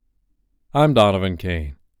I'm Donovan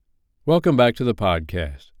Kane. Welcome back to the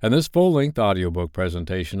podcast and this full-length audiobook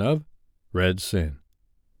presentation of Red Sin,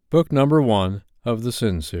 book number 1 of the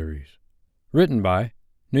Sin series, written by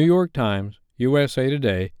New York Times, USA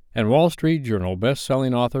Today, and Wall Street Journal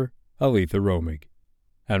best-selling author Aleatha Romig,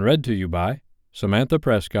 and read to you by Samantha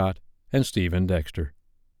Prescott and Stephen Dexter.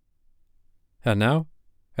 And now,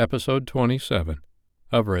 Episode 27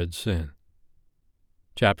 of Red Sin.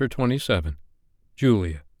 Chapter 27,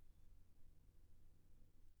 Julia.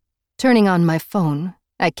 Turning on my phone,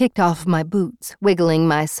 I kicked off my boots, wiggling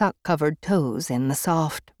my sock-covered toes in the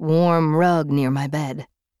soft, warm rug near my bed.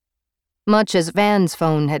 Much as Van's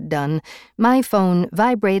phone had done, my phone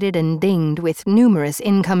vibrated and dinged with numerous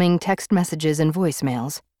incoming text messages and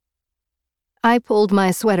voicemails. I pulled my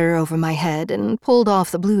sweater over my head and pulled off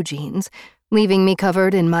the blue jeans, leaving me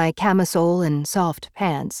covered in my camisole and soft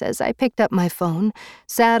pants as I picked up my phone,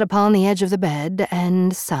 sat upon the edge of the bed,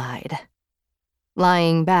 and sighed.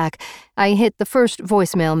 Lying back, I hit the first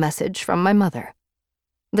voicemail message from my mother.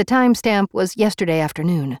 The timestamp was yesterday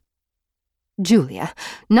afternoon. "Julia,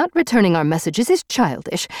 not returning our messages is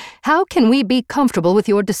childish. How can we be comfortable with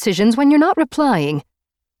your decisions when you're not replying?"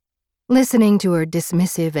 Listening to her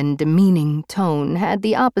dismissive and demeaning tone had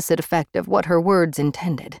the opposite effect of what her words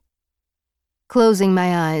intended. Closing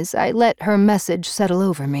my eyes, I let her message settle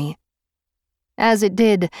over me. As it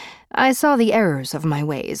did, I saw the errors of my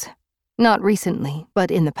ways, not recently,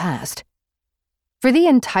 but in the past. For the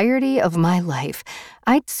entirety of my life,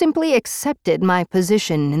 I'd simply accepted my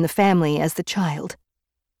position in the family as the child.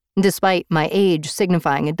 Despite my age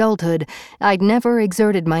signifying adulthood, I'd never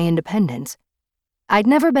exerted my independence. I'd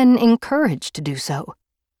never been encouraged to do so.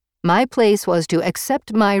 My place was to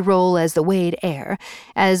accept my role as the Wade heir,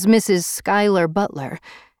 as Mrs. Schuyler Butler,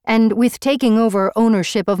 and with taking over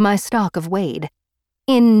ownership of my stock of Wade,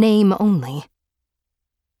 in name only.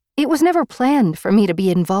 It was never planned for me to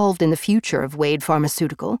be involved in the future of Wade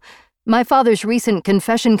Pharmaceutical. My father's recent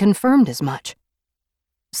confession confirmed as much.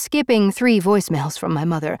 Skipping 3 voicemails from my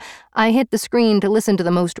mother, I hit the screen to listen to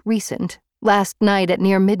the most recent, last night at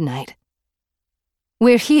near midnight.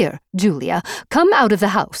 "We're here, Julia. Come out of the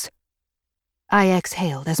house." I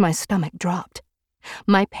exhaled as my stomach dropped.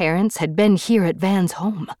 My parents had been here at Van's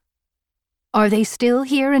home. Are they still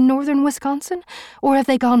here in northern Wisconsin, or have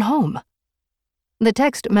they gone home? The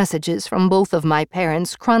text messages from both of my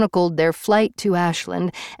parents chronicled their flight to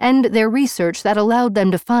Ashland and their research that allowed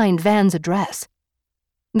them to find Van's address.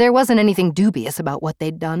 There wasn't anything dubious about what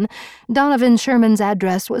they'd done. Donovan Sherman's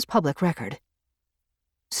address was public record.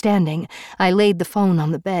 Standing, I laid the phone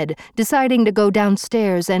on the bed, deciding to go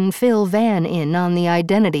downstairs and fill Van in on the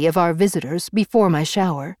identity of our visitors before my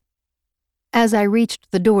shower. As I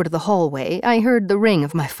reached the door to the hallway, I heard the ring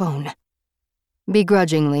of my phone.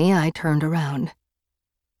 Begrudgingly, I turned around.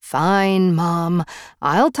 "Fine, Mom.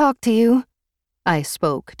 I'll talk to you." I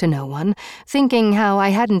spoke to no one, thinking how I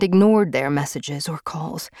hadn't ignored their messages or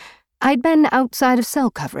calls. I'd been outside of cell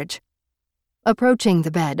coverage. Approaching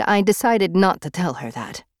the bed, I decided not to tell her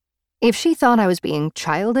that. If she thought I was being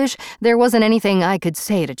childish, there wasn't anything I could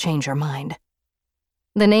say to change her mind.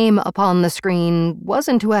 The name upon the screen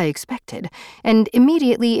wasn't who I expected, and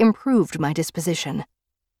immediately improved my disposition.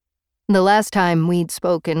 The last time we'd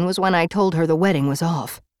spoken was when I told her the wedding was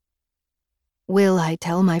off. Will I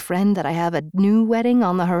tell my friend that I have a new wedding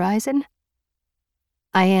on the horizon?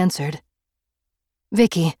 I answered,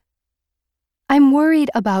 "Vicky, I'm worried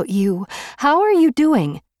about you. How are you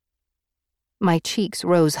doing?" My cheeks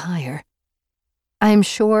rose higher. "I'm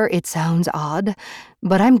sure it sounds odd,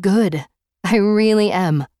 but I'm good. I really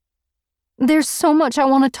am." "There's so much I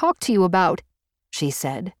want to talk to you about," she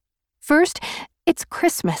said. "First, it's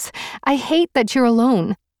Christmas. I hate that you're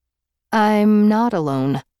alone." "I'm not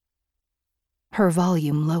alone." Her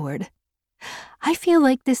volume lowered. "I feel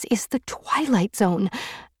like this is the Twilight Zone.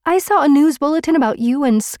 I saw a news bulletin about you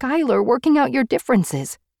and Schuyler working out your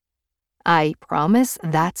differences." "I promise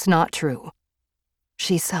that's not true."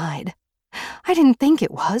 She sighed. "I didn't think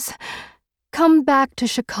it was. Come back to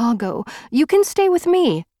Chicago. You can stay with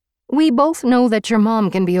me. We both know that your mom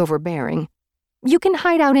can be overbearing. You can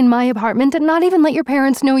hide out in my apartment and not even let your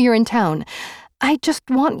parents know you're in town. I just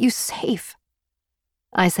want you safe."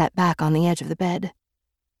 I sat back on the edge of the bed.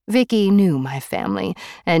 Vicky knew my family,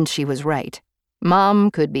 and she was right.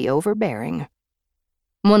 Mom could be overbearing.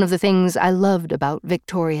 One of the things I loved about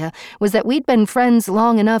Victoria was that we'd been friends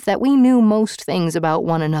long enough that we knew most things about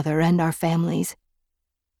one another and our families.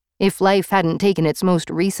 If life hadn't taken its most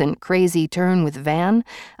recent crazy turn with Van,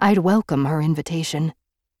 I'd welcome her invitation.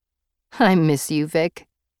 "I miss you, Vic."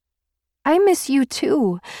 "I miss you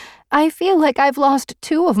too. I feel like I've lost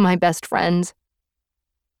 2 of my best friends."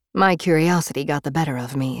 My curiosity got the better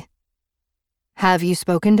of me. Have you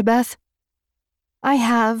spoken to Beth? I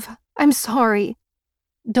have. I'm sorry.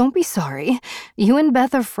 Don't be sorry. You and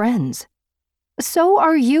Beth are friends. So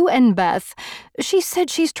are you and Beth. She said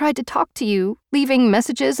she's tried to talk to you, leaving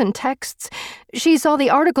messages and texts. She saw the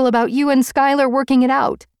article about you and Skylar working it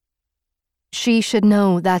out. She should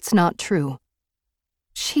know that's not true.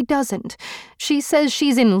 She doesn't. She says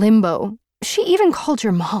she's in limbo. She even called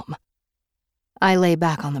your mom. I lay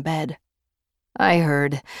back on the bed. I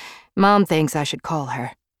heard. Mom thinks I should call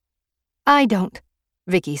her. I don't,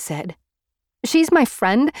 Vicky said. She's my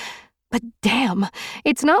friend, but damn,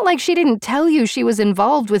 it's not like she didn't tell you she was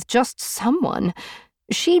involved with just someone.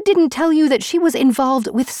 She didn't tell you that she was involved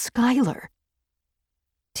with Skylar.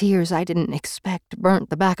 Tears I didn't expect burnt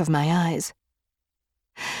the back of my eyes.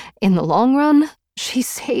 In the long run, she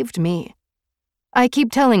saved me. I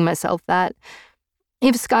keep telling myself that.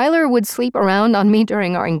 If Skylar would sleep around on me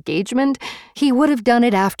during our engagement, he would have done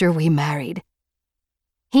it after we married.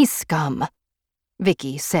 He's scum,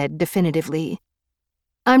 Vicky said definitively.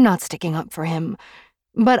 I'm not sticking up for him,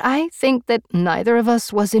 but I think that neither of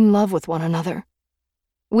us was in love with one another.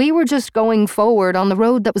 We were just going forward on the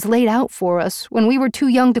road that was laid out for us when we were too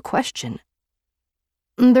young to question.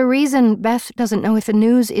 The reason Beth doesn't know if the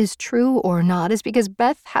news is true or not is because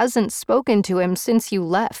Beth hasn't spoken to him since you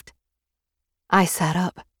left. I sat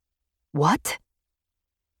up. What?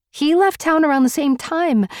 He left town around the same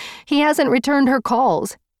time. He hasn't returned her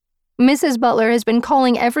calls. Mrs. Butler has been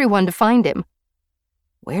calling everyone to find him.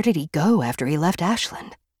 Where did he go after he left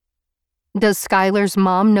Ashland? Does Skylar's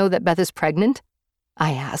mom know that Beth is pregnant?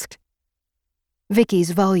 I asked.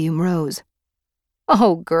 Vicky's volume rose.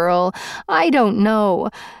 Oh, girl, I don't know.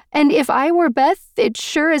 And if I were Beth, it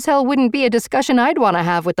sure as hell wouldn't be a discussion I'd want to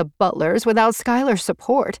have with the Butlers without Skylar's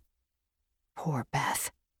support. Poor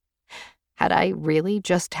Beth. Had I really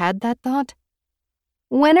just had that thought?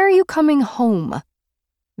 When are you coming home?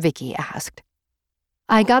 Vicky asked.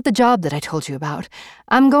 I got the job that I told you about.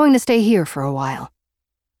 I'm going to stay here for a while.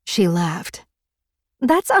 She laughed.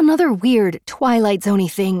 That's another weird Twilight Zone-y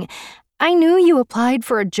thing. I knew you applied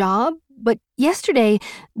for a job, but yesterday,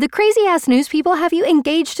 the crazy-ass news people have you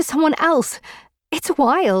engaged to someone else. It's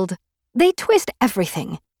wild. They twist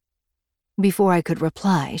everything. Before I could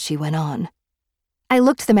reply, she went on. I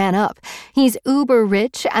looked the man up. He's uber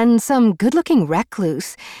rich and some good-looking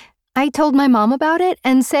recluse. I told my mom about it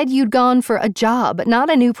and said you'd gone for a job, not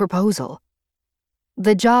a new proposal.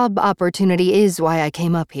 The job opportunity is why I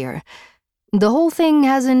came up here. The whole thing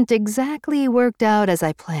hasn't exactly worked out as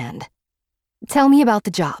I planned. Tell me about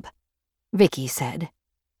the job, Vicky said.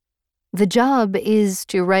 The job is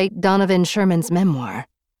to write Donovan Sherman's memoir.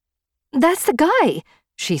 That's the guy,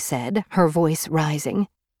 she said, her voice rising.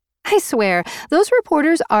 I swear, those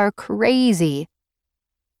reporters are crazy.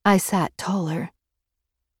 I sat taller.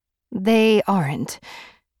 They aren't.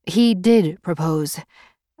 He did propose.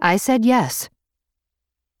 I said yes.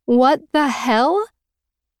 What the hell?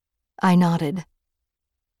 I nodded.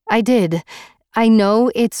 I did. I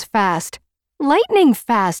know it's fast. Lightning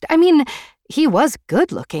fast. I mean, he was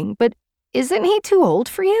good-looking, but isn't he too old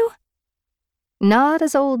for you? Not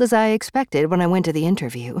as old as I expected when I went to the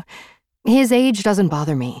interview. His age doesn't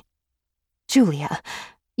bother me. Julia,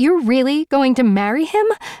 you're really going to marry him?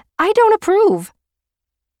 I don't approve.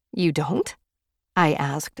 You don't? I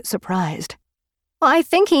asked, surprised. I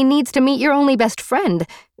think he needs to meet your only best friend.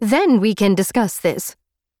 Then we can discuss this.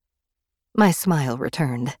 My smile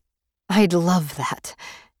returned. I'd love that.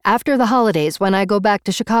 After the holidays, when I go back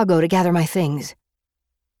to Chicago to gather my things.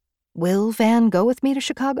 Will Van go with me to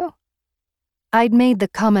Chicago? I'd made the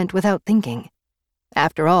comment without thinking.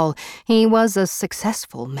 After all, he was a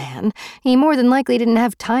successful man. He more than likely didn't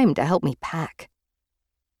have time to help me pack.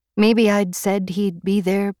 Maybe I'd said he'd be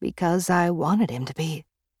there because I wanted him to be.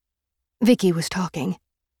 Vicky was talking.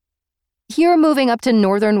 You're moving up to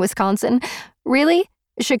northern Wisconsin? Really?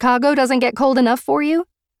 Chicago doesn't get cold enough for you?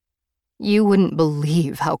 You wouldn't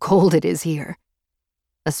believe how cold it is here.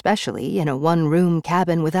 Especially in a one-room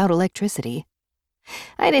cabin without electricity.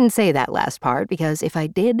 I didn't say that last part because if I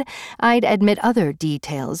did, I'd admit other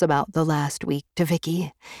details about the last week to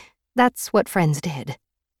Vicky. That's what friends did.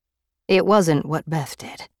 It wasn't what Beth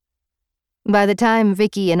did. By the time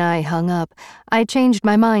Vicky and I hung up, I changed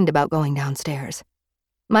my mind about going downstairs.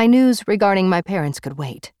 My news regarding my parents could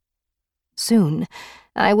wait. Soon,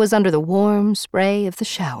 I was under the warm spray of the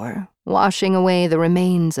shower, washing away the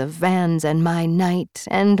remains of Van's and my night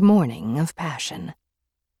and morning of passion.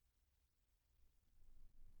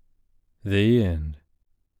 The end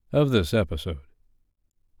of this episode.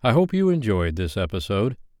 I hope you enjoyed this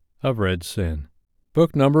episode of Red Sin,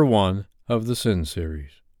 book number 1 of the Sin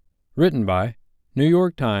series. Written by New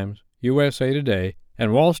York Times, USA Today,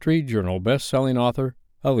 and Wall Street Journal best-selling author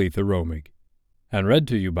Aleatha Romig. And read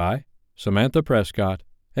to you by Samantha Prescott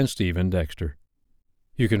and Stephen Dexter.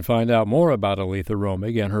 You can find out more about Aleatha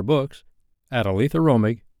Romig and her books at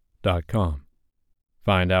aletharomig.com.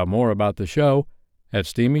 Find out more about the show at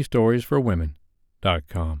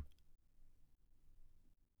steamystoriesforwomen.com.